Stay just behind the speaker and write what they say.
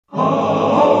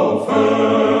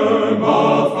firm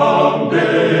a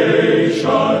foundation,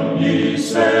 ye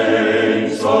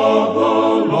saints of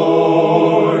the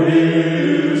Lord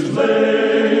is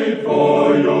laid,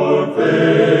 for your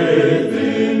faith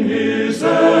in his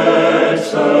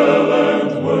excellent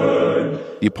word.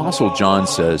 The Apostle John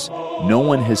says, "No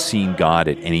one has seen God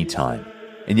at any time."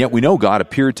 And yet we know God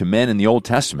appeared to men in the Old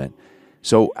Testament.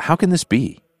 So how can this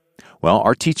be? Well,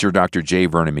 our teacher, Dr.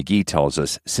 Vernon McGee, tells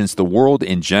us, since the world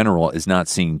in general is not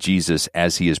seeing Jesus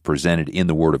as he is presented in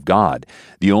the Word of God,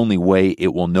 the only way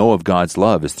it will know of God's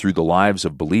love is through the lives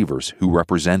of believers who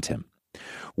represent him.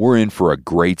 We're in for a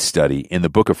great study in the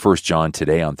book of 1 John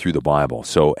today on Through the Bible.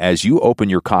 So as you open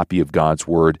your copy of God's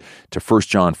Word to 1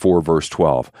 John 4, verse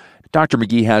 12, Dr.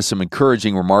 McGee has some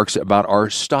encouraging remarks about our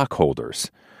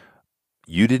stockholders.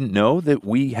 You didn't know that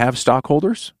we have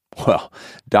stockholders? Well,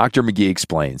 Dr. McGee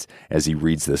explains as he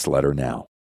reads this letter now.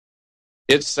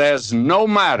 It says, no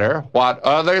matter what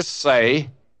others say,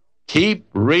 keep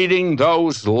reading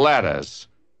those letters.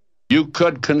 You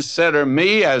could consider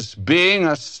me as being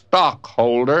a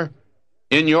stockholder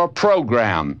in your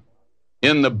program.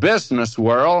 In the business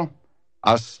world,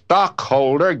 a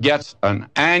stockholder gets an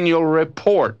annual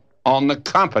report on the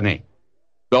company.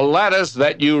 The letters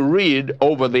that you read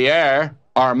over the air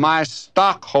are my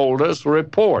stockholders'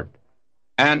 report,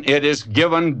 and it is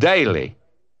given daily.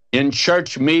 In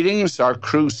church meetings or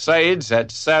crusades,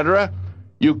 etc.,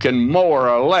 you can more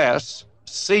or less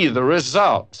see the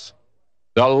results.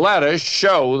 The letters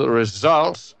show the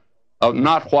results of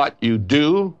not what you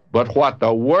do, but what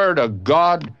the Word of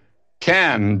God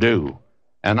can do.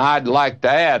 And I'd like to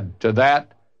add to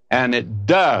that, and it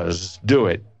does do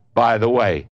it, by the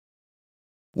way.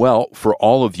 Well, for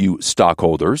all of you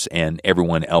stockholders and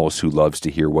everyone else who loves to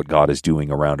hear what God is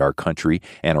doing around our country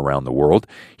and around the world,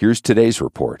 here's today's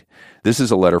report. This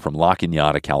is a letter from La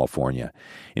Cañada, California.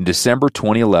 In December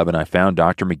 2011, I found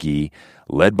Dr. McGee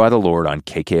led by the Lord on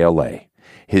KKLA.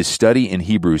 His study in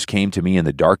Hebrews came to me in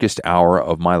the darkest hour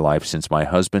of my life since my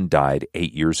husband died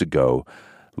 8 years ago,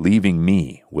 leaving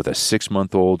me with a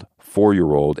 6-month-old,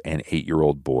 4-year-old, and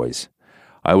 8-year-old boys.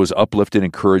 I was uplifted,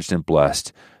 encouraged, and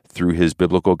blessed through his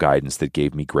biblical guidance that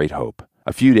gave me great hope.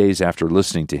 A few days after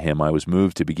listening to him, I was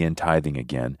moved to begin tithing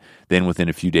again. Then within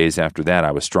a few days after that,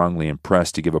 I was strongly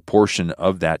impressed to give a portion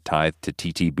of that tithe to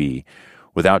TTB.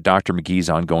 Without Dr. McGee's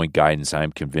ongoing guidance, I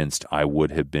am convinced I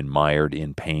would have been mired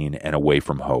in pain and away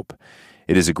from hope.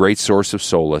 It is a great source of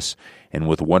solace, and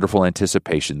with wonderful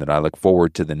anticipation that I look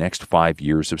forward to the next 5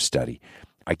 years of study.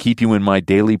 I keep you in my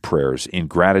daily prayers in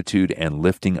gratitude and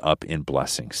lifting up in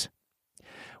blessings.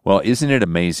 Well, isn't it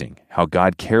amazing how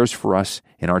God cares for us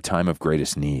in our time of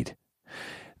greatest need?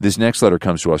 This next letter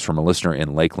comes to us from a listener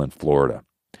in Lakeland, Florida.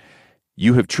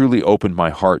 You have truly opened my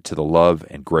heart to the love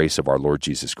and grace of our Lord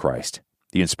Jesus Christ.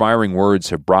 The inspiring words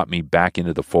have brought me back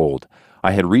into the fold.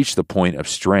 I had reached the point of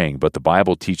straying, but the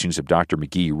Bible teachings of Dr.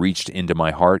 McGee reached into my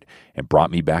heart and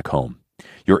brought me back home.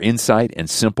 Your insight and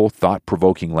simple,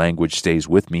 thought-provoking language stays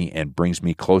with me and brings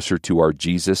me closer to our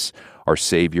Jesus, our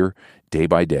Savior, day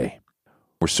by day.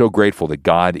 We're so grateful that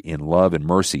God, in love and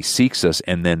mercy, seeks us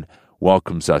and then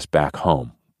welcomes us back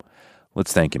home.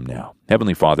 Let's thank Him now.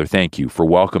 Heavenly Father, thank you for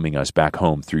welcoming us back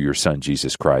home through your Son,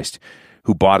 Jesus Christ,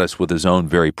 who bought us with His own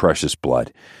very precious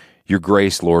blood. Your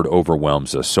grace, Lord,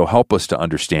 overwhelms us, so help us to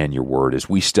understand your word as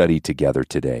we study together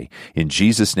today. In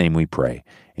Jesus' name we pray.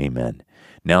 Amen.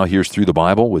 Now here's Through the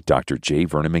Bible with Dr.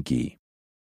 Vernon McGee.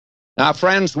 Now,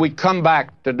 friends, we come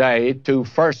back today to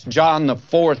 1 John, the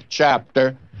 4th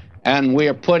chapter, and we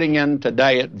are putting in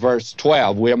today at verse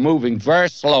 12. We are moving very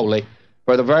slowly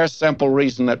for the very simple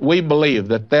reason that we believe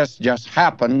that this just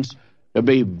happens to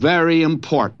be very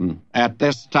important at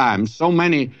this time. So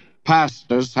many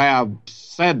pastors have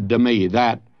said to me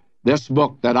that this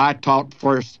book that I taught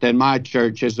first in my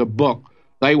church is a book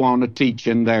they want to teach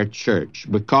in their church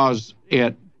because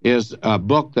it is a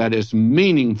book that is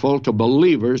meaningful to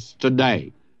believers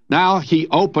today. Now he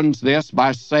opens this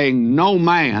by saying, no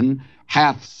man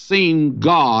hath seen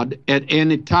God at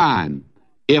any time.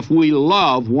 If we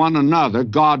love one another,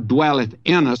 God dwelleth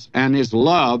in us, and his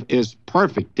love is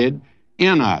perfected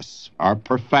in us, or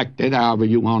perfected, however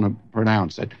you want to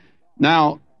pronounce it.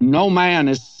 Now, no man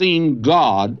has seen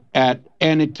God at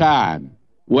any time.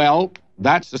 Well,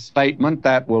 that's a statement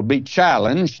that will be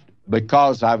challenged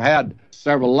because I've had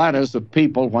several letters of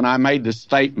people when I made the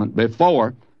statement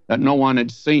before that no one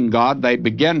had seen God. They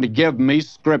began to give me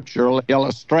scriptural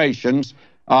illustrations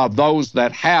of those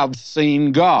that have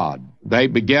seen God. They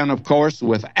begin, of course,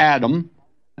 with Adam,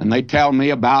 and they tell me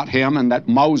about him and that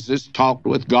Moses talked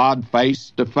with God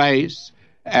face to face,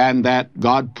 and that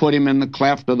God put him in the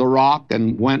cleft of the rock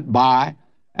and went by.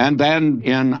 And then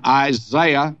in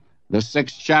Isaiah, the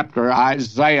 6th chapter,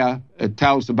 Isaiah, it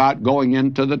tells about going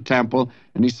into the temple,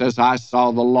 and he says, I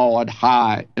saw the Lord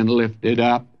high and lifted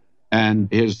up,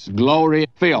 and his glory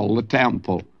filled the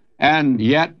temple. And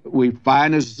yet we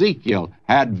find Ezekiel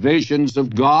had visions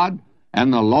of God,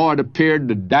 and the Lord appeared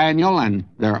to Daniel, and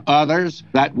there are others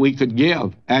that we could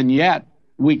give. And yet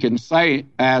we can say,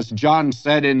 as John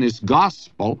said in his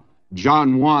gospel,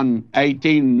 John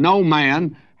 1:18, no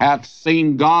man hath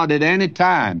seen God at any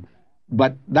time.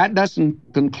 But that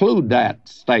doesn't conclude that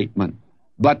statement.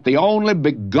 But the only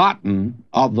begotten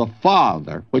of the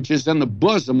Father, which is in the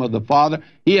bosom of the Father,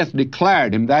 he hath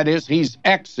declared him. That is, he's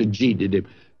exegeted him.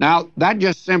 Now, that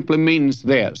just simply means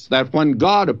this, that when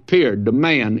God appeared to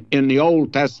man in the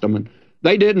Old Testament,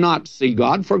 they did not see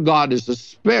God, for God is a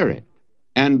spirit,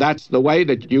 and that's the way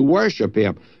that you worship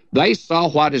him. They saw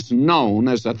what is known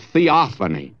as a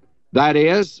theophany. That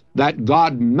is, that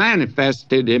God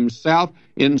manifested himself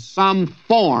in some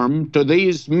form to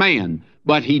these men,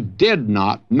 but he did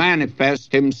not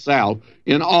manifest himself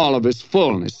in all of his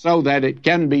fullness, so that it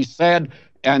can be said,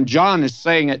 and John is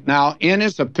saying it now in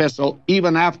his epistle,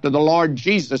 even after the Lord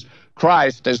Jesus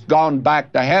Christ has gone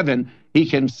back to heaven, he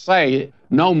can say,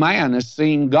 no man has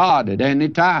seen God at any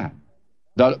time.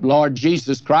 The Lord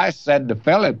Jesus Christ said to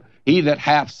Philip, he that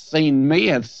hath seen me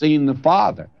hath seen the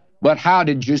Father. But how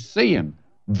did you see him?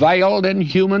 Veiled in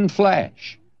human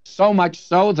flesh. So much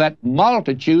so that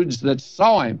multitudes that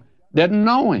saw him didn't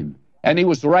know him. And he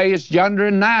was raised yonder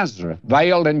in Nazareth,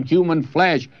 veiled in human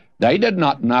flesh. They did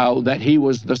not know that he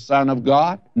was the Son of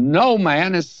God. No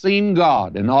man has seen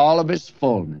God in all of his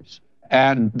fullness.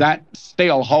 And that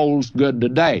still holds good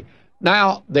today.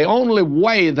 Now, the only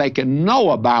way they can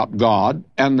know about God,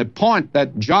 and the point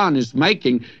that John is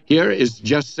making here is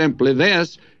just simply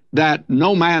this, that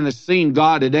no man has seen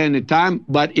God at any time,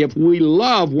 but if we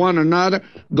love one another,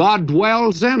 God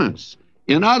dwells in us.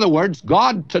 In other words,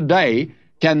 God today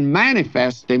can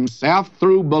manifest himself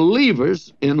through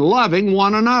believers in loving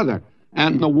one another,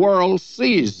 and the world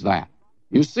sees that.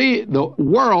 You see, the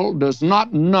world does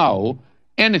not know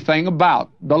anything about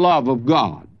the love of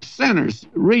God. Sinners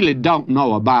really don't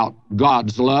know about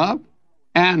God's love,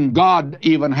 and God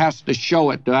even has to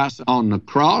show it to us on the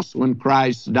cross when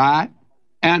Christ died.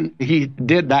 And he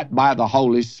did that by the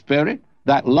Holy Spirit.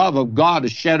 That love of God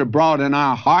is shed abroad in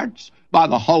our hearts by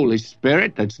the Holy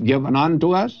Spirit that's given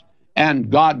unto us. And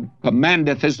God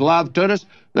commendeth his love to us,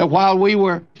 that while we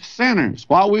were sinners,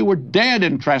 while we were dead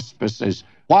in trespasses,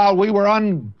 while we were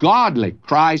ungodly,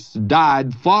 Christ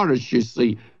died for us, you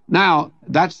see. Now,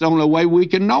 that's the only way we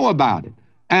can know about it.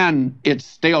 And it's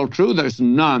still true, there's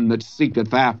none that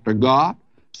seeketh after God.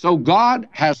 So God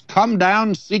has come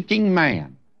down seeking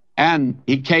man. And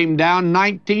he came down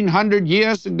 1900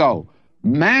 years ago,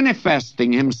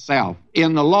 manifesting himself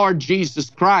in the Lord Jesus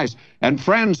Christ. And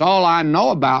friends, all I know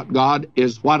about God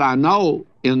is what I know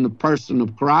in the person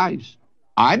of Christ.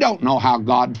 I don't know how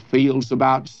God feels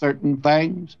about certain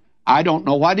things. I don't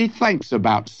know what he thinks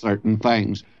about certain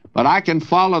things. But I can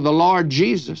follow the Lord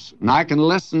Jesus, and I can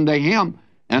listen to him,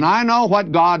 and I know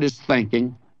what God is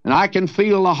thinking, and I can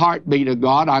feel the heartbeat of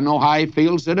God. I know how he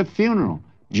feels at a funeral.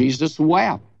 Jesus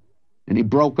wept. And he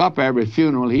broke up every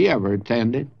funeral he ever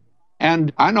attended.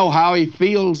 And I know how he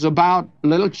feels about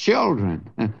little children.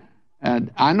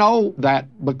 And I know that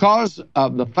because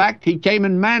of the fact he came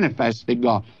and manifested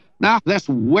God. Now, this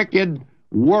wicked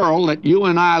world that you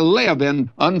and I live in,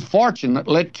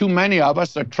 unfortunately, too many of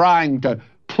us are trying to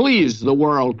please the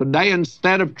world today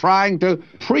instead of trying to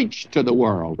preach to the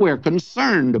world. We're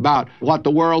concerned about what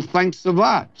the world thinks of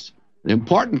us. The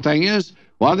important thing is,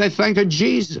 what do they think of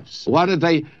Jesus? What do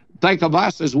they think of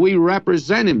us as we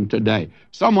represent him today?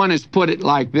 Someone has put it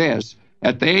like this: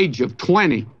 at the age of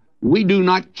 20, we do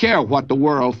not care what the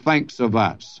world thinks of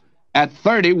us. At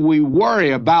 30, we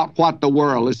worry about what the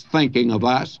world is thinking of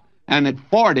us. And at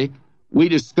 40, we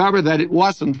discover that it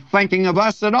wasn't thinking of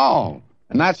us at all.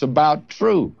 And that's about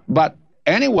true. But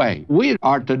anyway, we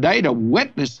are today to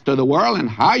witness to the world. And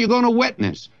how are you going to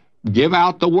witness? Give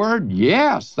out the word?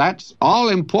 Yes, that's all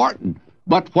important.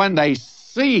 But when they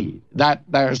see that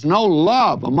there's no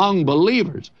love among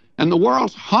believers, and the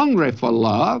world's hungry for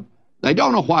love, they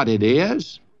don't know what it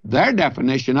is. Their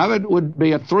definition of it would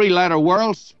be a three-letter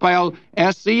word spelled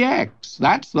S-E-X.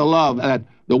 That's the love that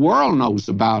the world knows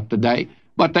about today.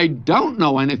 But they don't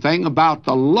know anything about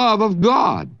the love of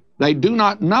God. They do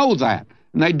not know that.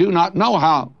 And they do not know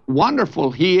how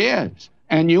wonderful he is.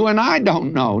 And you and I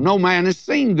don't know. No man has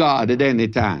seen God at any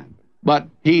time. But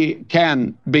he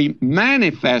can be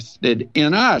manifested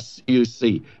in us, you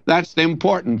see. That's the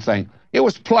important thing. It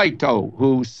was Plato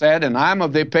who said, and I'm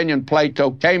of the opinion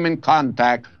Plato came in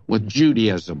contact with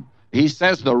Judaism. He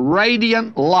says the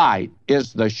radiant light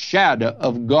is the shadow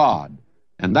of God.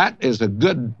 And that is a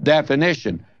good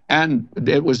definition. And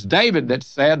it was David that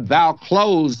said, thou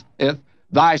clothest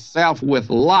thyself with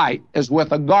light as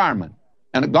with a garment.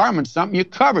 And a garment's something you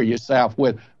cover yourself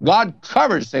with. God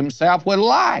covers himself with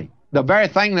light. The very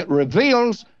thing that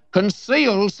reveals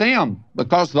conceals him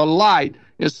because the light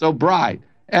is so bright.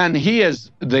 And he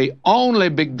is the only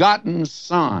begotten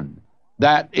Son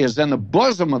that is in the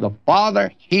bosom of the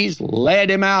Father. He's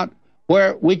led him out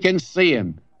where we can see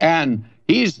him. And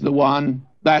he's the one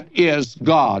that is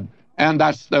God. And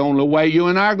that's the only way you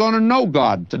and I are going to know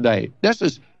God today. This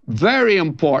is very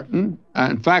important,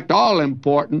 in fact, all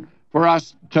important for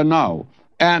us to know.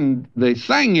 And the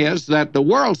thing is that the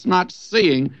world's not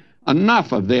seeing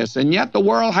enough of this, and yet the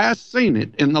world has seen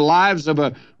it in the lives of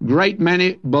a great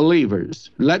many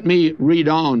believers. Let me read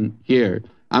on here.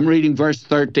 I'm reading verse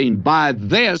 13. By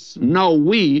this know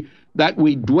we that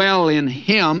we dwell in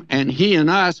him, and he in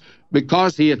us,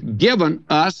 because he hath given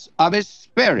us of his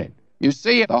Spirit. You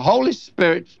see, the Holy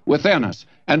Spirit's within us.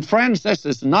 And friends, this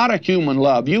is not a human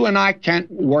love. You and I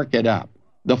can't work it up.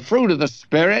 The fruit of the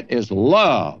Spirit is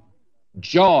love,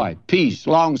 joy, peace,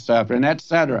 long-suffering,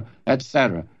 etc.,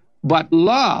 etc. But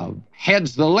love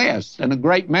heads the list, and a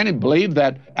great many believe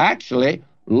that actually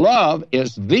love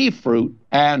is the fruit,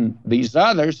 and these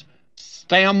others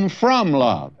stem from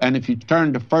love. And if you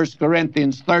turn to 1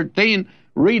 Corinthians 13,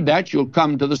 read that, you'll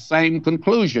come to the same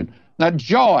conclusion, that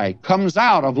joy comes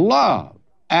out of love,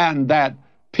 and that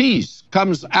peace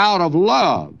comes out of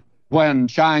love. When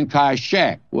Chiang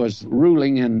Kai-shek was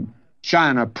ruling in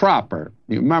China proper,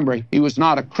 you remember, he was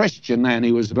not a Christian then,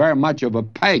 he was very much of a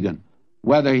pagan.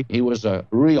 Whether he was a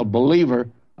real believer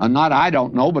or not, I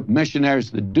don't know, but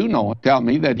missionaries that do know tell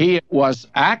me that he was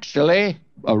actually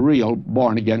a real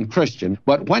born-again Christian.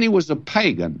 But when he was a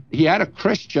pagan, he had a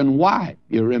Christian wife,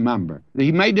 you remember.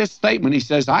 He made this statement. He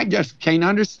says, I just can't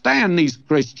understand these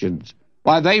Christians.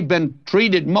 Why, they've been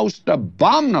treated most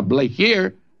abominably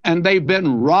here, and they've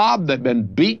been robbed, they've been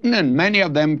beaten, and many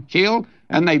of them killed,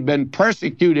 and they've been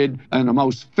persecuted in a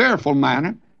most fearful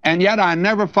manner. And yet I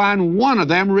never find one of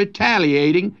them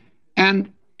retaliating.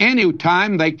 And any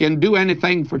time they can do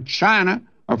anything for China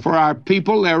or for our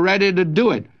people, they're ready to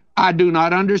do it. I do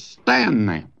not understand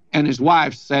them. And his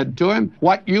wife said to him,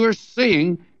 what you're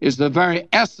seeing is the very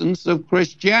essence of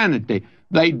Christianity.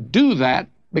 They do that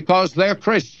because they're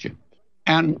Christian.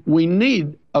 And we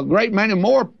need a great many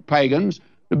more pagans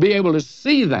to be able to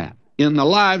see that in the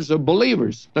lives of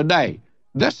believers today.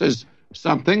 This is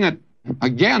something that,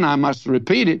 again, I must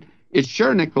repeat it, it's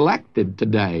sure neglected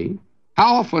today.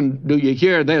 How often do you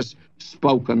hear this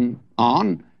spoken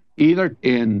on, either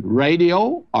in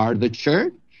radio or the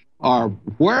church or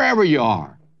wherever you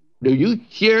are? Do you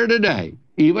hear today,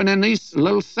 even in these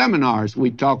little seminars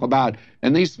we talk about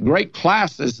and these great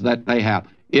classes that they have,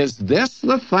 is this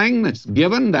the thing that's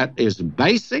given that is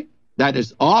basic, that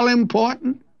is all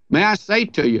important? May I say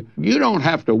to you, you don't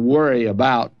have to worry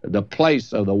about the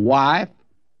place of the wife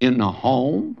in the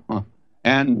home,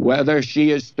 and whether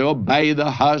she is to obey the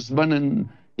husband and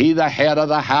he the head of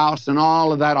the house and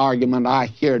all of that argument I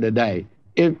hear today.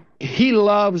 If he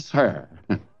loves her,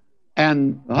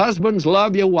 and husbands,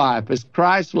 love your wife as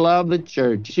Christ loved the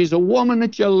church. She's a woman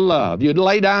that you love. You'd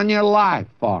lay down your life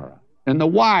for her. And the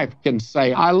wife can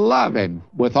say, I love him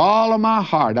with all of my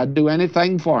heart. I'd do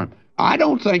anything for him. I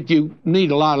don't think you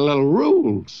need a lot of little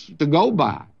rules to go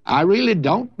by. I really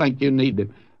don't think you need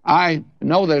them. I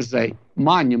know there's a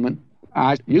monument.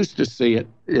 I used to see it.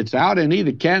 It's out in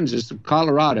either Kansas or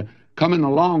Colorado, coming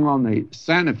along on the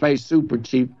Santa Fe Super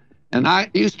Chief. And I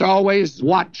used to always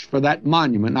watch for that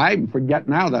monument. I even forget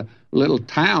now the little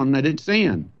town that it's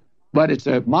in. But it's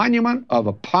a monument of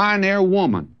a pioneer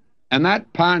woman. And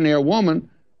that pioneer woman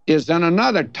is in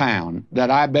another town that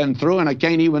I've been through, and I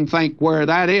can't even think where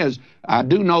that is. I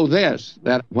do know this,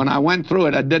 that when I went through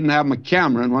it, I didn't have my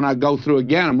camera, and when I go through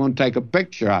again, I'm going to take a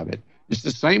picture of it. It's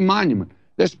the same monument.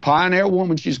 This pioneer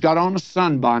woman, she's got on a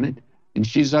sunbonnet, and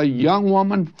she's a young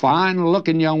woman,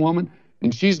 fine-looking young woman,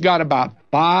 and she's got about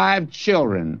 5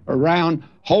 children around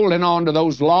holding on to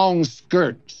those long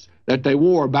skirts that they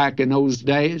wore back in those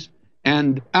days.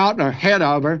 And out ahead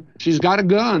of her, she's got a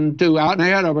gun, too. Out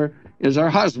ahead of her is her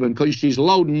husband, because she's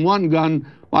loading one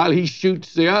gun while he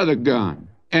shoots the other gun.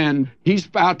 And he's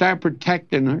out there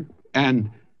protecting her.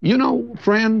 And, you know,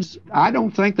 friends, I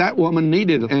don't think that woman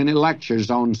needed any lectures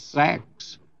on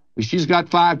sex. She's got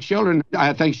 5 children.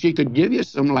 I think she could give you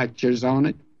some lectures on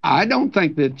it. I don't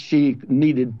think that she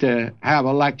needed to have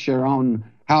a lecture on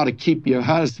how to keep your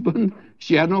husband.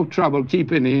 She had no trouble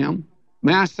keeping him.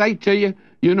 May I say to you,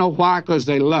 you know why? Because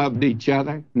they loved each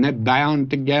other, and they're bound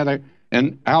together.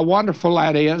 And how wonderful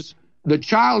that is. The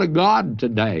child of God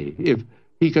today, if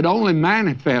he could only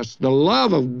manifest the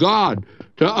love of God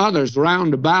to others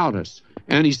round about us.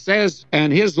 And he says,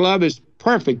 and his love is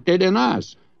perfected in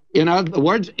us. In other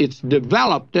words, it's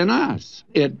developed in us.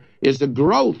 It is a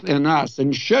growth in us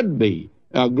and should be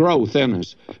a growth in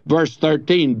us. Verse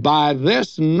 13, by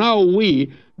this know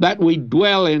we that we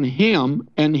dwell in him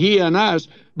and he in us,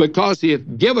 because he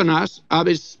hath given us of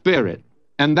his Spirit.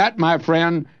 And that, my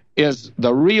friend, is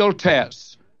the real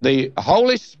test. The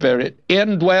Holy Spirit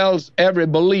indwells every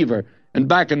believer. And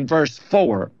back in verse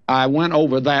 4, I went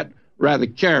over that rather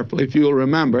carefully, if you'll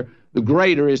remember. The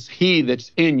greater is he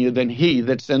that's in you than he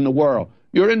that's in the world.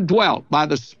 You're indwelt by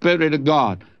the Spirit of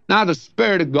God. Now, the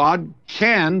Spirit of God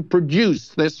can produce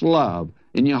this love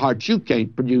in your heart. You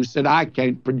can't produce it. I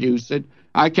can't produce it.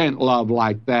 I can't love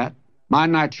like that. My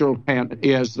natural bent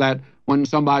is that when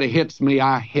somebody hits me,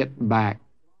 I hit back.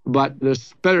 But the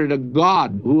Spirit of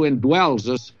God who indwells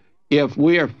us, if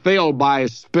we are filled by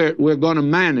His Spirit, we're going to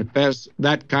manifest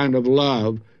that kind of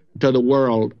love to the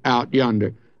world out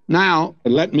yonder. Now,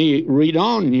 let me read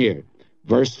on here.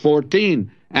 Verse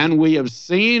 14, and we have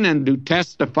seen and do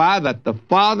testify that the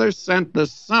Father sent the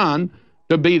Son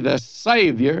to be the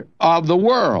Savior of the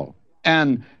world.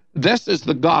 And this is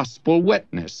the gospel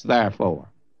witness, therefore.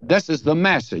 This is the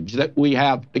message that we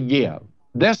have to give.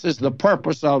 This is the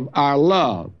purpose of our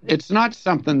love. It's not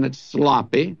something that's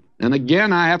sloppy. And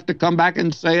again, I have to come back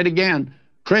and say it again.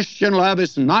 Christian love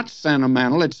is not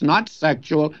sentimental. It's not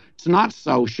sexual. It's not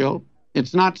social.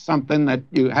 It's not something that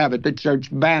you have at the church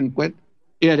banquet.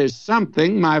 It is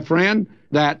something, my friend,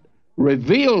 that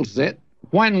reveals it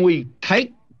when we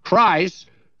take Christ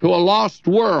to a lost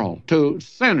world, to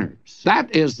sinners.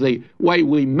 That is the way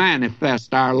we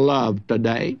manifest our love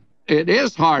today. It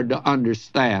is hard to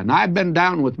understand. I've been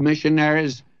down with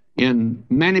missionaries in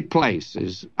many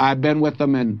places. I've been with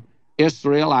them in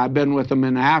Israel. I've been with them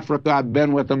in Africa. I've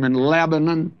been with them in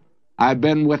Lebanon. I've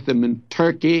been with them in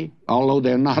Turkey, although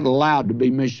they're not allowed to be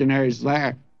missionaries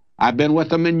there. I've been with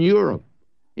them in Europe,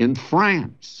 in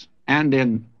France, and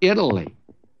in Italy.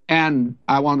 And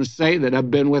I want to say that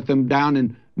I've been with them down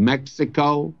in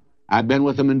Mexico. I've been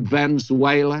with them in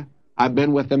Venezuela. I've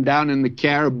been with them down in the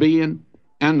Caribbean.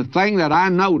 And the thing that I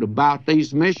note about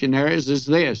these missionaries is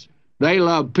this. They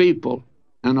love people,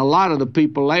 and a lot of the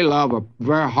people they love are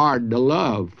very hard to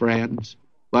love, friends,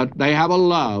 but they have a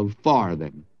love for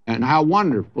them. And how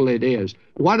wonderful it is.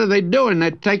 What are they doing?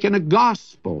 They're taking a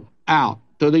gospel out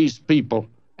to these people,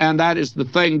 and that is the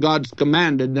thing God's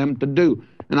commanded them to do.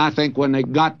 And I think when they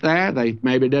got there, they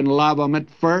maybe didn't love them at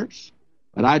first,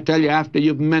 but I tell you, after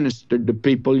you've ministered to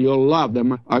people, you'll love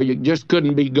them, or you just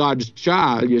couldn't be God's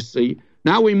child, you see.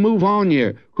 Now we move on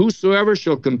here. Whosoever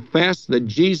shall confess that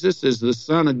Jesus is the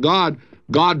Son of God,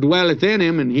 God dwelleth in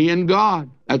him, and he in God.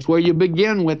 That's where you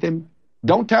begin with him.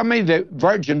 Don't tell me that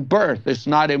virgin birth is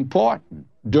not important.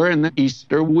 During the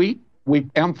Easter week, we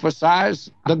emphasize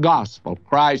the gospel.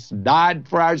 Christ died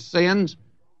for our sins.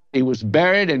 He was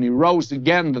buried, and he rose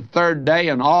again the third day,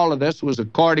 and all of this was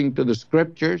according to the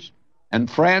Scriptures. And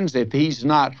friends, if he's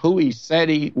not who he said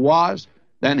he was,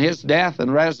 then his death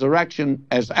and resurrection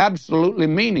is absolutely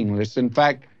meaningless. In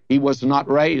fact, he was not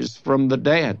raised from the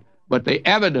dead. But the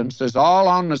evidence is all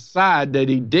on the side that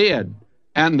he did.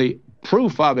 And the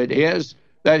proof of it is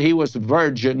that he was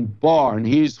virgin born.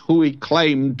 He's who he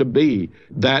claimed to be,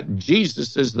 that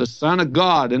Jesus is the Son of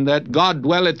God, and that God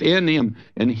dwelleth in him,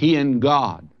 and he in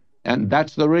God. And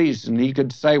that's the reason he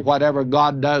could say, whatever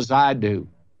God does, I do.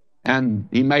 And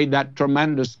he made that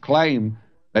tremendous claim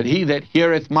that he that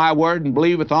heareth my word and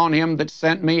believeth on him that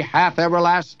sent me hath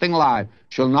everlasting life,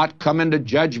 shall not come into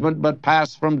judgment, but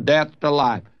pass from death to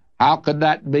life. How could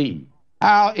that be?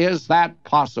 How is that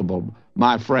possible,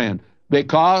 my friend?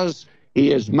 Because he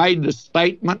has made the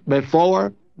statement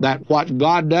before that what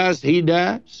God does, he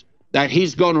does, that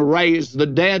he's going to raise the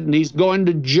dead and he's going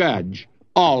to judge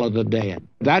all of the dead.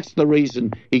 That's the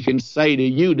reason he can say to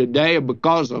you today,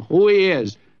 because of who he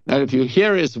is, that if you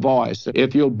hear his voice,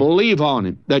 if you'll believe on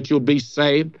him, that you'll be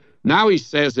saved. Now he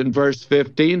says in verse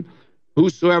 15,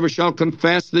 whosoever shall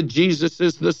confess that Jesus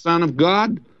is the Son of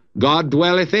God, God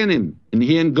dwelleth in him, and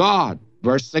he in God.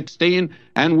 Verse 16,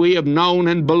 and we have known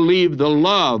and believed the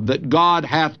love that God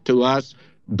hath to us.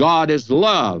 God is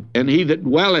love, and he that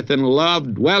dwelleth in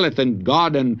love dwelleth in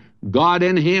God, and God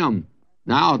in him.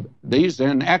 Now, these are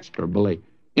inextricably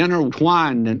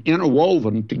intertwined and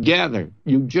interwoven together.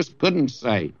 You just couldn't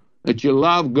say that you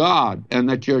love God and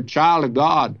that you're a child of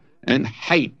God and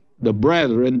hate the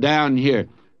brethren down here.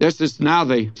 This is now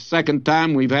the second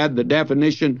time we've had the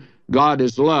definition, God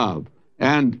is love.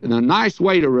 And the nice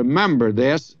way to remember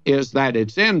this is that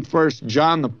it's in 1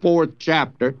 John, the 4th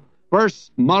chapter.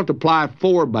 First, multiply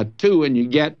 4 by 2 and you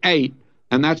get 8.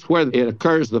 And that's where it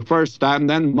occurs the first time.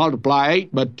 Then multiply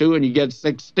 8 by 2 and you get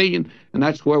 16. And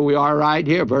that's where we are right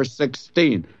here, verse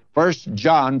 16. 1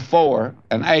 John 4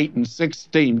 and 8 and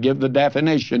 16 give the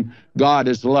definition, God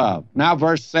is love. Now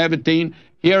verse 17,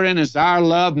 herein is our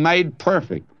love made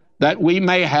perfect, that we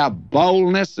may have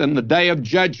boldness in the day of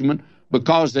judgment,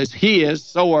 because as He is,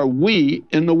 so are we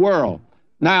in the world.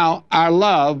 Now, our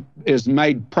love is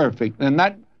made perfect, and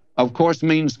that, of course,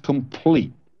 means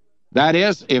complete. That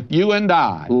is, if you and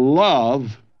I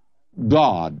love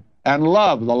God and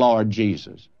love the Lord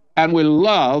Jesus, and we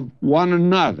love one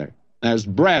another as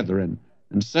brethren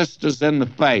and sisters in the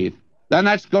faith, then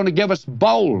that's going to give us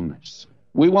boldness.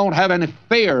 We won't have any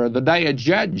fear of the day of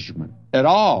judgment at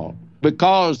all,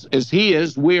 because as He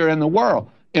is, we're in the world.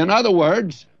 In other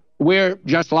words, we're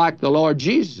just like the Lord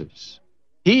Jesus.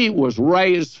 He was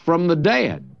raised from the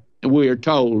dead, we are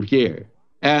told here,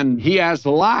 and He has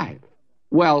life.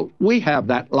 Well, we have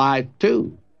that life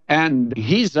too, and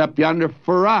He's up yonder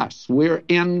for us. We're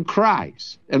in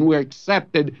Christ, and we're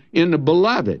accepted in the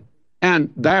beloved.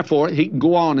 And therefore, he can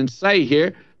go on and say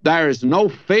here, there is no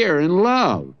fear in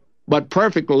love, but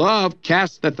perfect love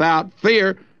casteth out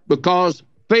fear, because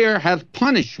fear hath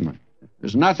punishment.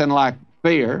 There's nothing like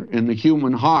fear in the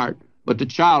human heart, but the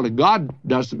child of God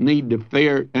doesn't need to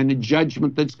fear any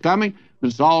judgment that's coming.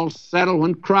 It's all settled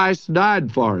when Christ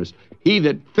died for us. He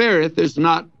that feareth is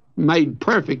not made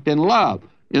perfect in love.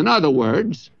 In other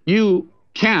words, you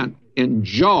can't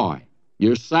enjoy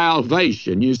your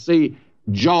salvation. You see,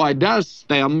 joy does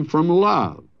stem from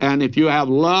love. And if you have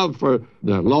love for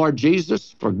the Lord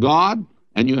Jesus, for God,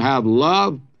 and you have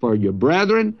love for your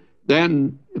brethren,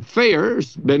 then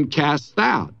fear's been cast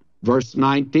out. Verse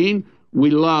 19,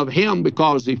 we love Him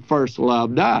because He first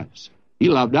loved us. He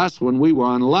loved us when we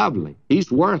were unlovely.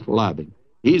 He's worth loving.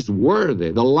 He's worthy.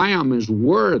 The Lamb is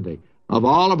worthy of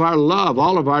all of our love,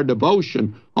 all of our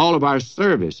devotion, all of our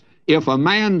service. If a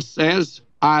man says,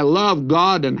 I love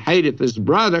God and hateth his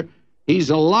brother, he's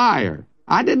a liar.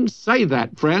 I didn't say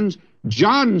that, friends.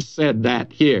 John said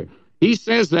that here. He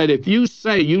says that if you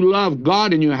say you love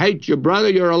God and you hate your brother,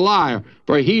 you're a liar.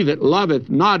 For he that loveth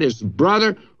not his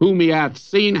brother whom he hath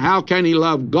seen, how can he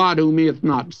love God whom he hath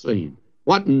not seen?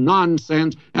 What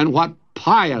nonsense and what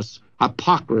pious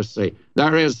hypocrisy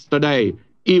there is today,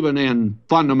 even in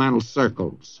fundamental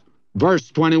circles. Verse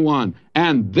 21,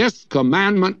 and this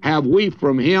commandment have we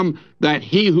from Him, that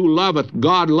he who loveth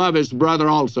God love his brother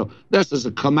also. This is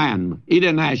a commandment. He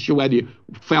didn't ask you whether you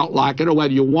felt like it or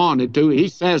whether you wanted to. He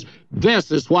says,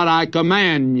 this is what I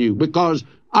command you, because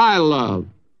I love.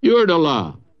 You're to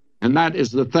love. And that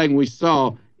is the thing we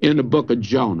saw in the book of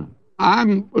Jonah.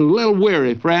 I'm a little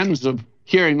weary, friends, of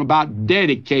hearing about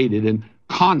dedicated and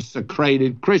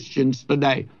consecrated Christians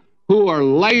today who are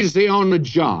lazy on the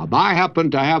job. I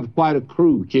happen to have quite a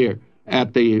crew here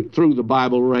at the Thru the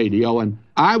Bible radio, and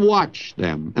I watch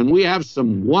them, and we have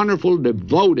some wonderful,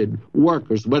 devoted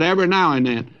workers, but every now and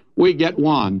then we get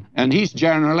one, and he's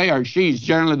generally, or she's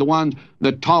generally the ones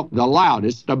that talk the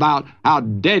loudest about how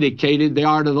dedicated they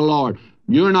are to the Lord.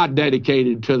 You're not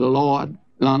dedicated to the Lord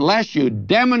unless you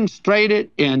demonstrate it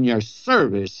in your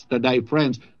service today,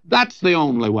 friends. That's the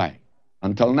only way.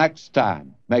 Until next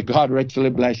time, may God richly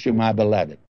bless you, my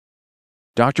beloved.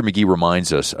 Dr. McGee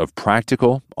reminds us of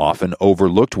practical, often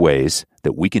overlooked ways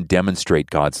that we can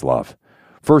demonstrate God's love.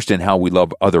 First, in how we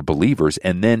love other believers,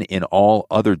 and then in all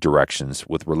other directions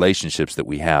with relationships that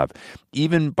we have,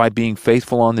 even by being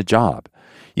faithful on the job.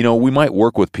 You know, we might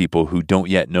work with people who don't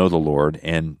yet know the Lord,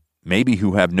 and maybe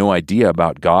who have no idea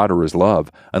about God or His love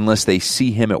unless they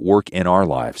see Him at work in our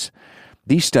lives.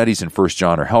 These studies in 1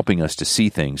 John are helping us to see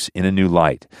things in a new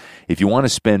light. If you want to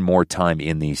spend more time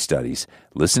in these studies,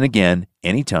 listen again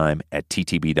anytime at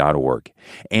ttb.org.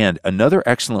 And another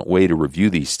excellent way to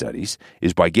review these studies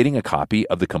is by getting a copy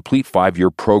of the complete 5-year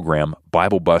program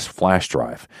Bible Bus Flash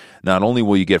Drive. Not only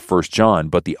will you get 1 John,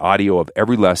 but the audio of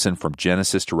every lesson from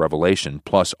Genesis to Revelation,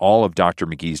 plus all of Dr.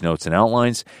 McGee's notes and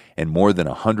outlines, and more than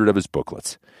 100 of his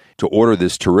booklets. To order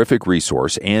this terrific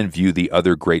resource and view the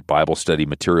other great Bible study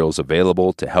materials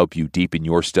available to help you deepen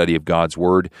your study of God's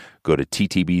Word, go to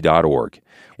ttb.org.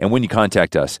 And when you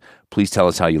contact us, please tell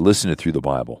us how you listen to Thru the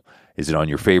Bible. Is it on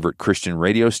your favorite Christian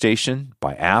radio station,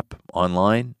 by app,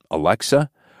 online, Alexa?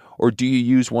 Or do you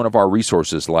use one of our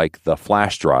resources like the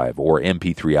Flash Drive or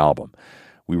MP3 album?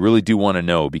 We really do want to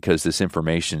know because this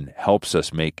information helps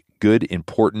us make good,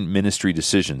 important ministry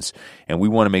decisions, and we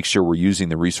want to make sure we're using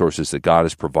the resources that God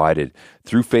has provided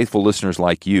through faithful listeners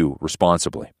like you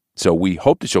responsibly. So we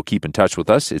hope that you'll keep in touch with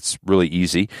us. It's really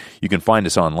easy. You can find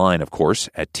us online, of course,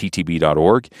 at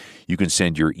ttb.org. You can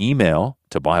send your email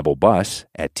to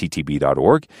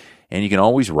BibleBus@ttb.org, and you can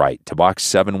always write to Box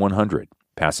 7100,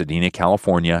 Pasadena,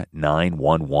 California,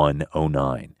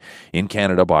 91109. In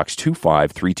Canada, Box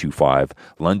 25325,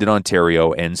 London,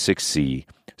 Ontario, N6C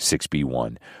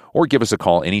 6B1. Or give us a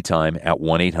call anytime at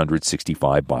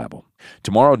 1-800-65-BIBLE.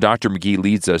 Tomorrow, Dr. McGee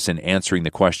leads us in answering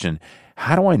the question,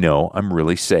 how do I know I'm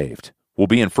really saved? We'll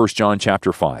be in 1 John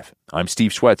chapter 5. I'm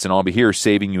Steve Shwetz, and I'll be here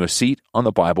saving you a seat on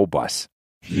the Bible bus.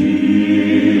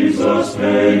 Jesus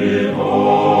paid it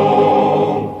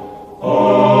all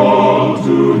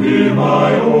to Him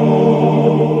I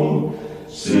owe.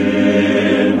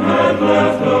 Sin had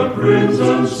left a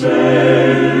crimson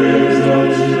stain,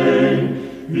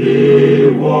 He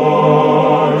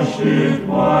washed it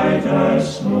white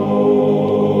as snow.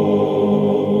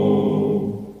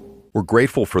 We're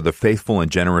grateful for the faithful and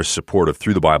generous support of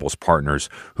Through the Bible's partners,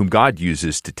 whom God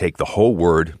uses to take the whole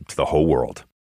Word to the whole world.